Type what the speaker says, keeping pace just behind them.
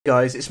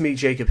Guys, it's me,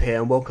 Jacob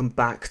here, and welcome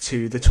back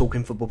to the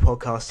Talking Football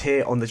podcast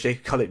here on the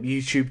Jacob Cullip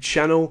YouTube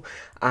channel.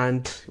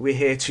 And we're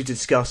here to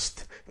discuss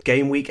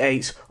game week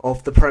 8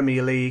 of the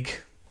Premier League.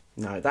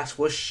 No, that's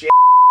was shit.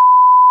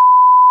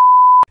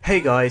 Hey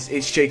guys,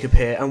 it's Jacob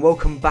here, and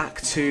welcome back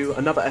to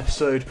another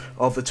episode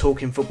of the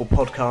Talking Football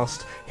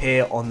podcast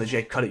here on the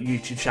Jacob Cullip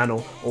YouTube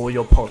channel or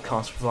your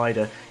podcast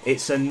provider.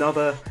 It's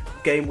another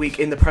game week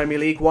in the Premier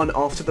League, one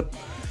after the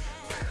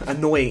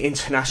annoying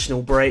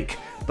international break.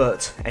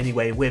 But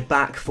anyway, we're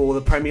back for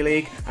the Premier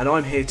League, and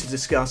I'm here to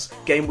discuss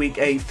Game Week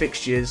 8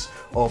 fixtures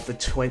of the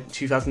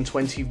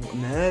 2020...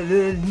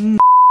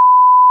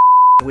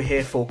 We're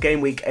here for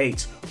Game Week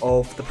 8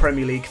 of the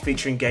Premier League,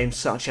 featuring games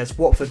such as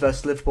Watford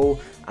vs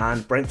Liverpool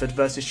and Brentford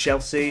vs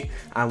Chelsea,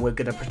 and we're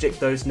going to predict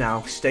those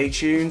now. Stay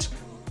tuned,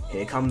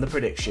 here come the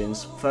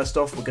predictions. First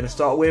off, we're going to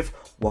start with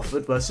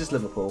Watford vs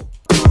Liverpool.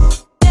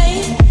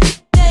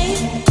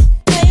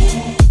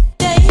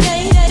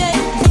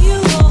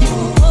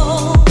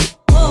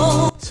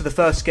 So the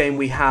first game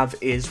we have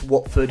is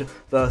Watford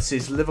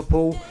versus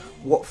Liverpool.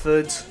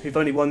 Watford, who've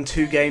only won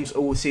 2 games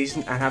all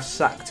season and have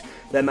sacked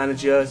their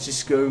manager,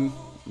 Xisco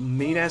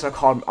Menez. I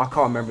can't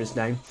remember his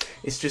name.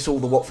 It's just all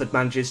the Watford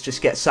managers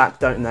just get sacked,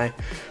 don't they?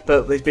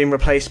 But they've been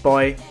replaced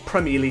by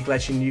Premier League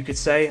legend, you could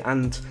say,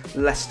 and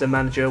Leicester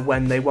manager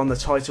when they won the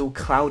title,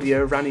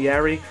 Claudio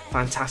Ranieri.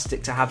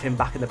 Fantastic to have him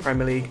back in the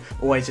Premier League.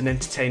 Always an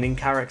entertaining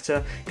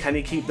character. Can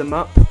he keep them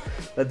up?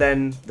 But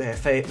then they're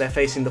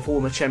facing the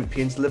former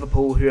champions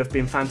Liverpool, who have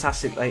been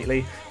fantastic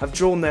lately. Have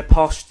drawn their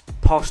past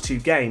 2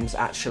 games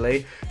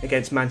actually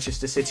against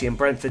Manchester City and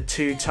Brentford.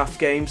 2 tough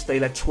games. They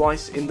led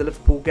twice in the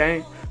Liverpool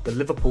game.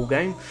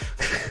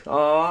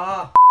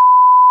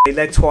 They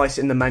led twice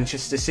in the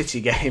Manchester City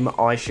game,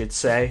 I should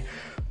say.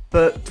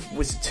 But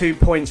with 2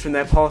 points from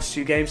their past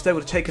 2 games, they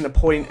would have taken a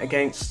point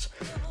against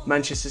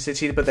Manchester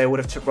City, but they would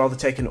have rather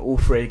taken all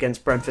 3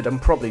 against Brentford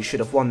and probably should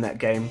have won that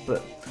game,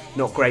 but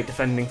not great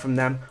defending from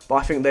them. But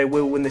I think they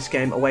will win this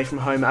game away from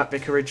home at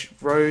Vicarage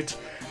Road,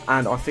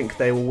 and I think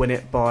they will win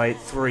it by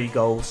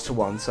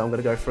 3-1. So I'm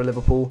going to go for a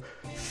Liverpool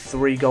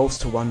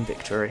 3-1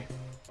 victory.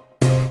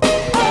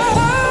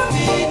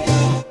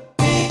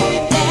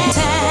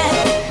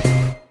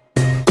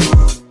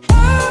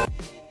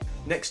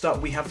 Next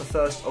up, we have the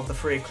first of the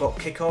 3 o'clock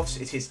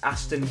kickoffs. It is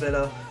Aston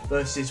Villa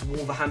versus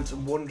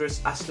Wolverhampton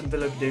Wanderers. Aston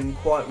Villa are doing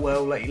quite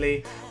well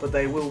lately, but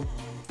they will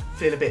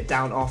feel a bit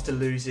down after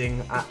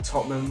losing at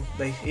Tottenham.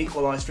 They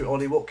equalised through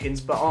Ollie Watkins,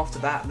 but after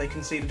that, they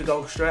conceded a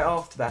goal straight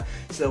after that.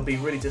 So they'll be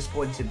really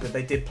disappointed, but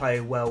they did play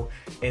well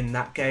in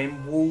that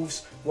game.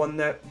 Wolves won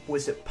their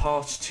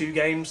past 2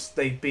 games.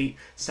 They beat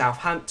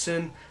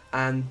Southampton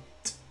and...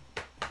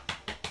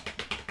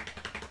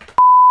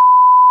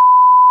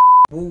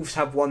 Wolves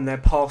have won their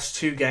past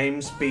 2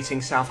 games,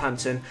 beating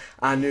Southampton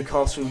and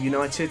Newcastle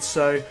United,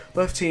 so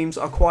both teams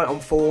are quite on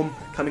form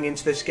coming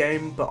into this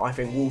game, but I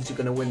think Wolves are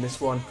going to win this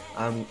one,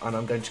 and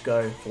I'm going to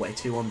go for a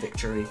 2-1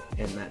 victory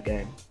in that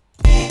game.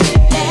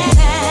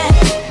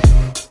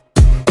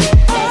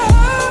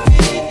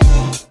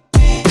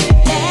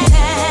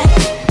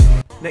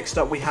 Next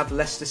up, we have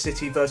Leicester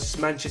City versus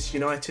Manchester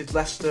United.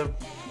 Leicester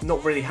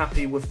not really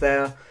happy with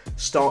their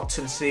start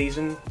to the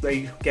season.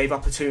 They gave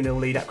up a 2-0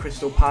 lead at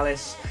Crystal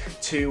Palace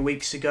 2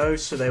 weeks ago,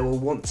 so they will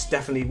want to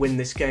definitely win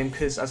this game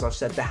because, as I've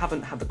said, they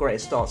haven't had the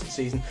greatest start to the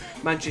season.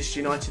 Manchester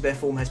United, their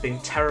form has been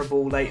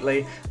terrible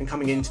lately, and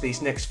coming into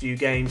these next few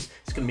games,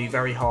 it's going to be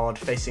very hard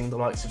facing the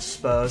likes of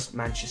Spurs,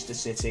 Manchester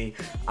City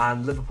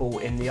and Liverpool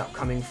in the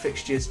upcoming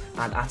fixtures,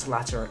 and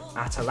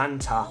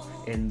Atalanta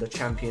in the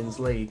Champions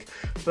League.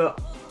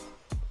 But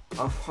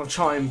I'll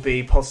try and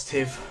be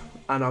positive,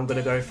 and I'm going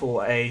to go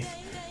for a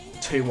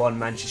 2-1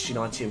 Manchester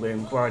United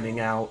win, grinding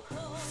out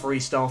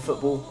freestyle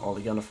football. Ole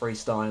Gunnar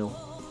freestyle.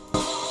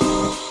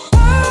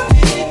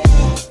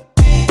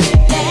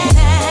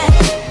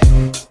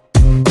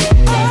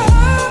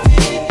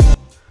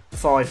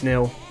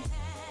 5-0.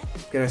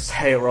 Gonna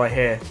say it right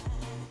here.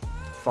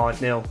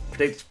 5-0.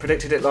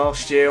 Predicted it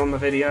last year on the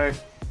video.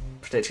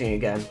 Predicting it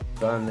again.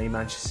 Burnley,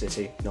 Manchester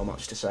City. Not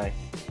much to say.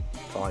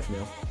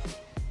 5-0.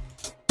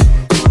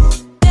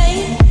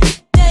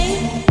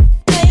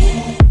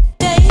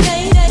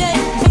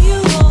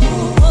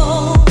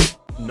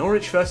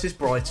 Norwich versus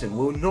Brighton.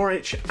 Will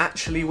Norwich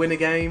actually win a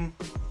game?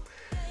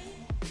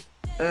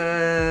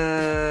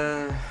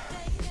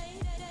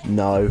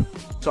 No.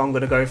 So I'm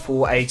going to go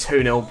for a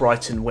 2-0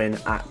 Brighton win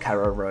at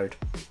Carrow Road.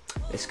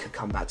 This could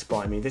come back to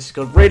bite me. This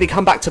could really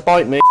come back to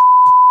bite me.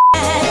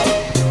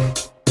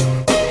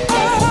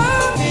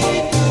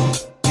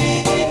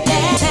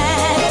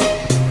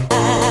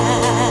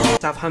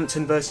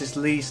 Southampton versus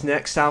Leeds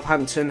next.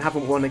 Southampton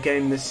haven't won a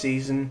game this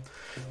season.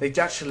 They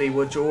actually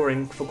were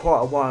drawing for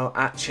quite a while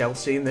at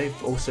Chelsea, and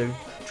they've also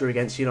drew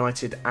against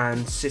United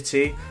and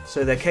City,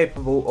 so they're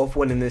capable of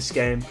winning this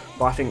game,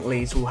 but I think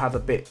Leeds will have a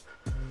bit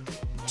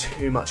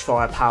too much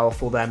firepower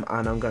for them,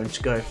 and I'm going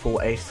to go for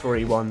a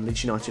 3-1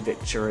 Leeds United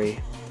victory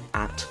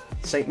at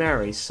St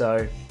Mary's.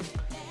 So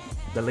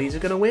the Leeds are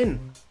going to win.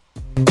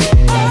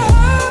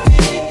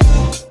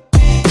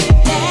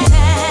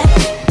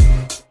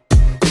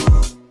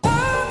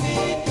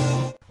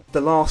 The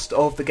last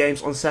of the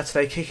games on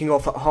Saturday, kicking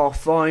off at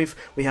 5:30,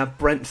 we have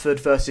Brentford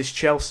versus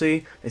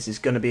Chelsea. This is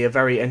going to be a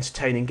very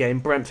entertaining game.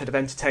 Brentford have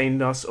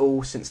entertained us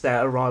all since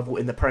their arrival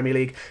in the Premier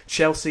League.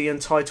 Chelsea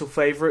and title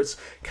favourites.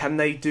 Can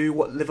they do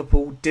what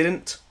Liverpool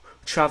didn't,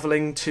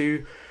 travelling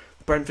to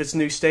Brentford's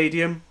new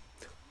stadium?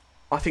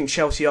 I think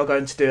Chelsea are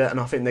going to do it, and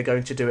I think they're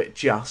going to do it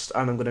just.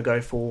 And I'm going to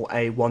go for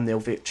a 1-0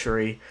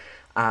 victory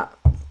at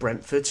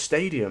Brentford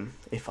Stadium,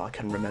 if I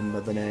can remember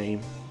the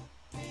name.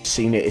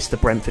 Seen it, it's the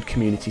Brentford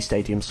Community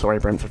Stadium. Sorry,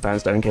 Brentford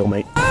fans, don't kill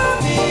me.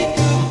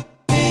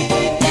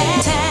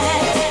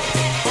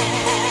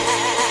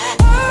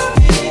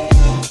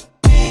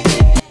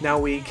 Now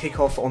we kick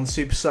off on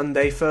Super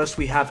Sunday. First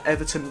we have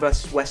Everton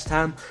versus West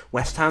Ham.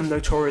 West Ham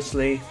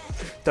notoriously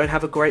don't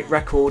have a great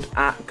record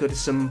at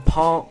Goodison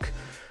Park,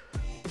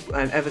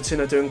 and Everton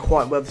are doing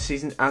quite well this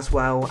season, as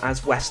well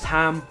as West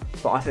Ham,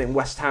 but I think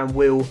West Ham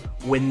will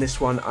win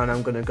this one, and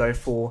I'm going to go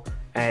for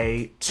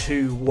a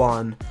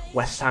 2-1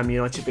 West Ham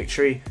United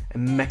victory,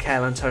 and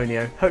Mikel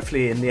Antonio,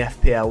 hopefully in the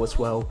FPL as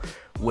well,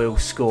 will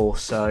score.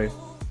 So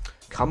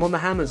come on the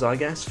Hammers, I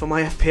guess, for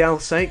my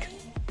FPL sake.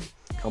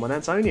 Come on,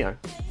 Antonio.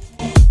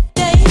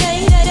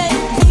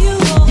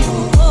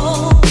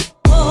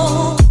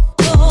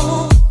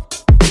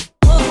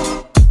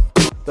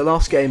 The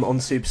last game on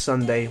Super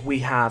Sunday, we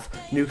have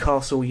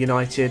Newcastle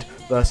United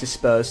versus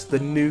Spurs. The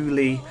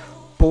newly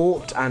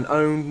bought and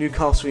owned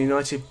Newcastle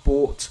United,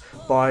 bought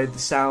by the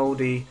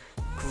Saudi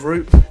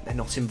group. They're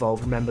not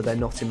involved, remember, they're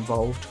not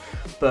involved.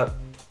 But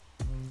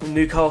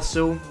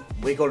Newcastle,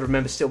 we got to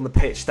remember still on the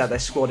pitch that their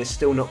squad is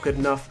still not good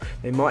enough.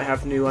 They might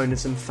have new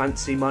owners and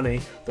fancy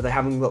money, but they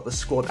haven't got the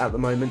squad at the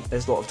moment.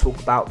 There's a lot of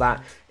talk about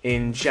that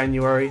in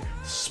January.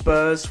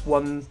 Spurs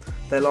won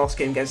their last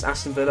game against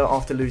Aston Villa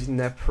after losing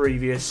their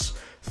previous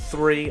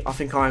 3. I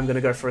think I'm going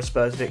to go for a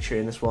Spurs victory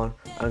in this one.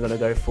 I'm going to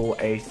go for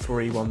a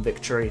 3-1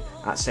 victory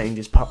at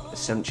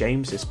St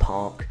James's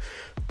Park.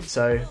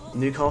 So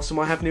Newcastle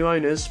might have new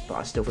owners, but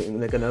I still think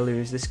they're going to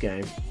lose this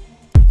game.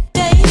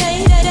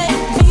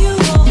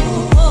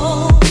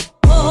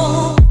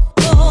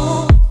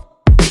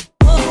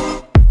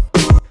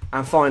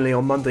 And finally,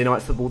 on Monday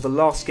Night Football, the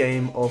last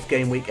game of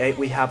Game Week 8,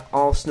 we have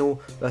Arsenal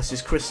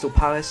versus Crystal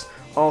Palace.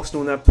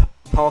 Arsenal in their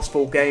past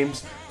 4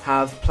 games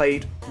have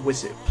played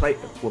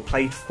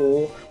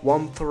 4,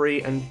 won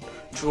 3 and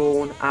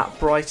drawn at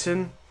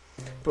Brighton.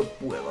 But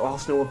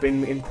Arsenal have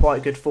been in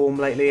quite good form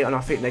lately, and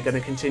I think they're going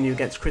to continue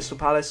against Crystal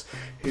Palace,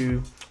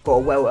 who got a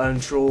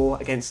well-earned draw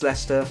against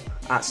Leicester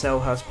at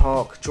Selhurst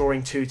Park,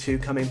 drawing 2-2,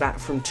 coming back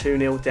from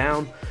 2-0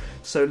 down.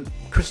 So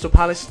Crystal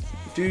Palace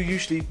do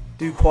usually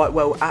do quite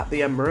well at the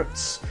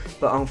Emirates,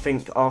 but I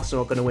think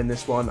Arsenal are going to win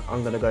this one.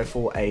 I'm going to go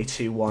for a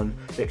 2-1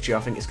 victory.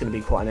 I think it's going to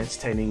be quite an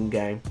entertaining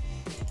game.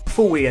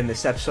 Before we end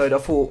this episode, I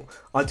thought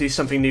I'd do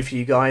something new for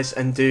you guys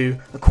and do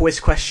a quiz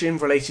question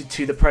related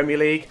to the Premier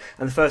League.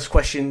 And the first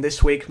question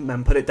this week,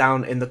 and put it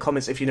down in the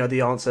comments if you know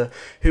the answer,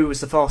 who was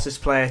the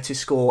fastest player to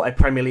score a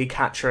Premier League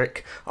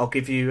hat-trick? I'll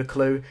give you a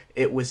clue.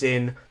 It was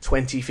in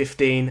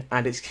 2015,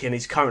 and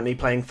he's currently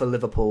playing for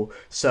Liverpool.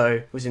 So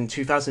it was in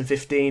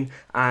 2015,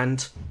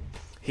 and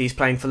he's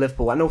playing for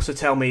Liverpool. And also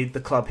tell me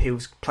the club he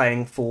was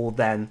playing for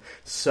then.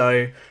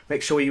 So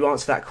make sure you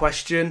answer that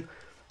question,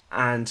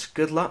 and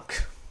good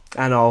luck.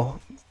 And I'll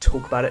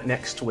talk about it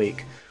next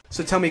week.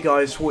 So tell me,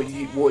 guys, what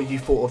you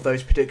thought of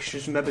those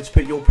predictions. Remember to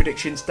put your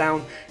predictions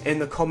down in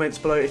the comments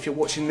below if you're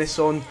watching this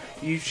on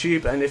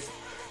YouTube, and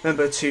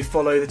remember to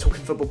follow the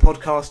Talking Football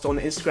podcast on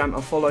Instagram,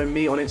 and follow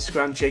me on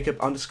Instagram,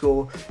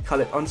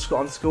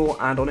 Jacob_Cullip__,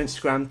 and on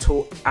Instagram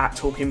at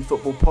Talking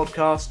Football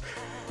Podcast.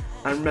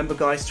 And remember,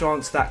 guys, to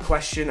answer that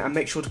question, and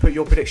make sure to put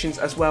your predictions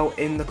as well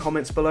in the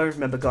comments below.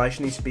 Remember, guys,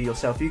 you need to be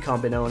yourself. You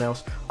can't be no one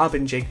else. I've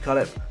been Jacob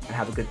Cullip, and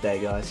have a good day,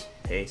 guys.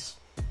 Peace.